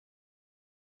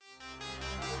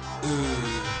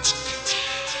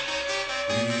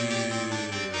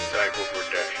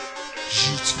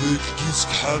فيك كيسك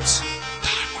حبس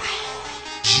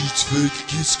جيت فيك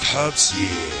كيسك حبس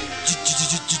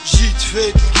جيت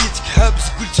فيك لقيتك حابس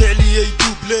قلت عليا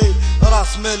يدوبلي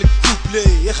راس مالك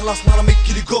كوبلي يخلص نرميك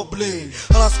كلي كوبلي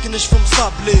راسك نشف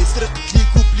مصابلي سرقت لي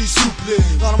كوبلي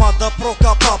سوبلي ارمادا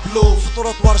بروكا بابلو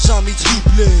فطرات ورجامي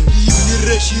تغيبلي يبني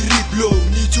الراشي ريبلو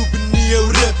نيتو بالنية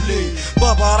ورابلي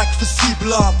بابا راك في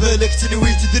السيبلا بالك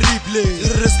تنوي تدريبلي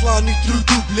الرسلاني ترو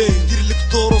دوبلي ندير لك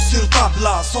دورو سير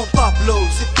طابلا سون طابلو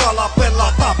سي با لا بيلا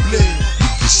طابلي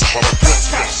الصحراء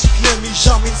كلاس كلامي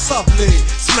جامي نصابلي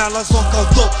سمع لا زونكا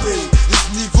دوبي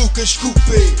النيفو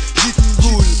كشكوبي جيت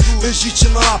نقول ما جيتش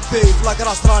نرابي فلاك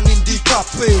راس راني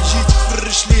نديكابي جيت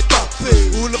تفرش لي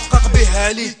طابي ولفقاق بيها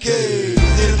عليكي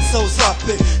دير نساو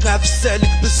زابي نعفس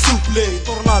عليك بالسوبلي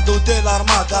طورنادو ديال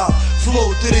ارمادا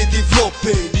فلو تري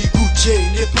ديفلوبي لي كوتشي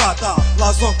لي برادا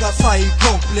لا زونكا ساي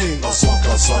كومبلي لا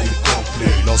زونكا ساي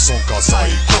كومبلي لا زونكا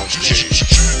ساي كومبلي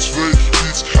جيت فيك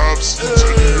كيسك حبس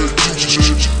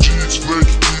جيت فيك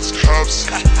كيسك حبس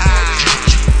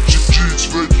جيت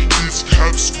فيك كيسك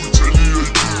حبس قلت عليا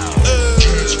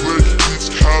جيت فيك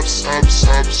كيسك حبس حبس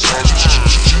حبس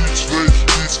جيت فيك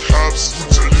كيسك حبس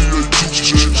قلت عليا جيت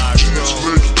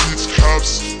فيك كيسك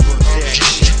حبس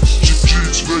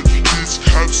جيت فيك كيسك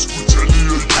حبس قلت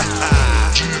عليا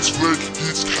جيت فيك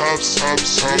كيسك حبس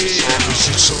حبس حبس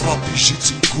جيت شرابي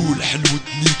جيت نقول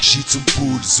حلوتنيك جيت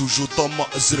نقول زوجو طما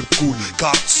ازرب كول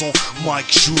كارتسون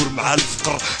مايك شور مع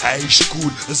الفقر عايش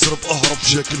كول ازرب اهرب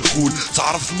جاك الخول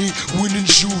تعرفني وين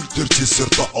نجول درتي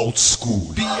سرطة اوت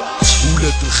سكول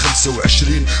ولاد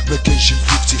ال25 ما كانش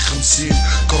الفيفتي 50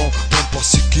 كرون بومبا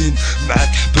سكين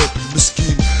معاك حباب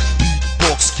المسكين بيت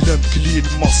بوكس كلام كلين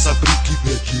ما صابريكي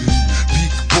باكرين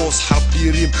بيك بوس حرب لي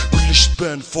ريم كلش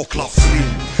تبان فوق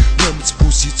لافرين ما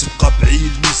متبوسي تبقى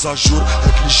بعيد ميزاجور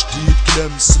هاك الجديد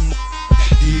كلام سمق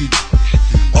حديد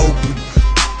اوبن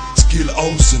تكيل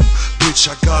اوزن بيت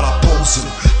شاكارا بوزن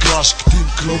كلاش كتيم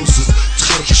كلوزن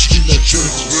تخرجش فينا جيت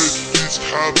فيك كيسك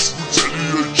حابس قلت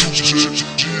عليا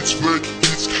جيت فيك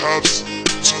كيسك حابس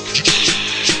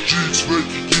جيت فيك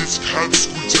كيسك حابس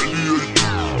قلت عليا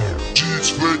جيت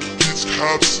فيك كيسك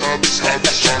حابس حابس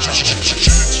حابس جيت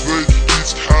فيك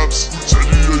كيسك حابس قلت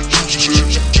عليا جيت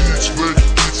فيك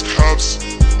كيسك حابس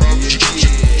جيت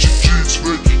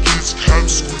فيك كيسك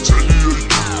حابس قلت عليا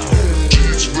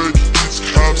جيت فيك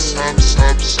كيسك حابس حابس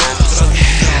حابس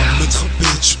ما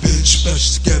تخبيتش بيتش باش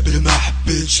تقابل ما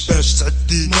حبيتش باش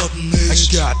تعدي ما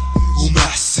ظنيتش قاعد وما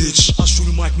حسيتش اشو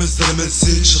المايك مازال ما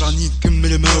نسيتش راني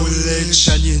نكمل ما وليتش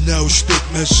راني هنا وشبيك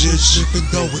ما جيتش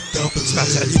نبدا والدابل سمعت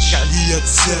عليك عليا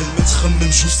تسال ما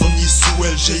تخممش وصلني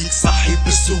السؤال جايك صاحي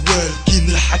بالسؤال كي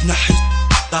نلحق نحيت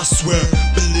تاع السوار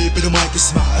باللي بالمايك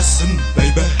اسمع اسم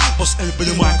بيبي بوس قلب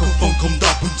الميكروفون كوم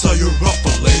داب وانت يور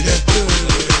رابر ليدي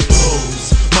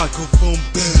بوز مايكروفون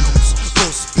بيلز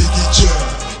بوس بيجي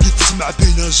جا تسمع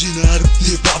بينا جينا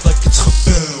ردي بعضك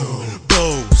تخباو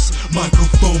بوز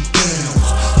مايكروفون بيلز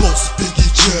بوس بيجي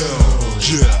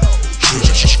جا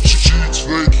جيت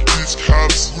فيك كيسك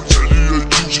حابس قلت عليا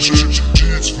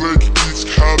جيت فيك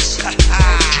كيسك حابس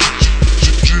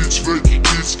جيت فيك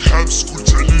كيسك حابس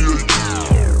قلت عليا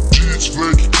جيت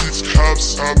فيك كيسك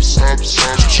حابس حابس حابس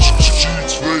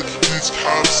جيت فيك كيسك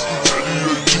حابس قلت عليا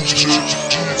جيت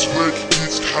فيك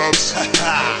كيسك حابس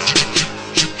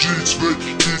جيت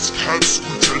فيك كيسك حابس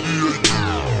قلت عليا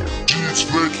جيت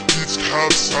فيك كيسك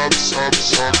حابس حابس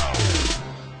حابس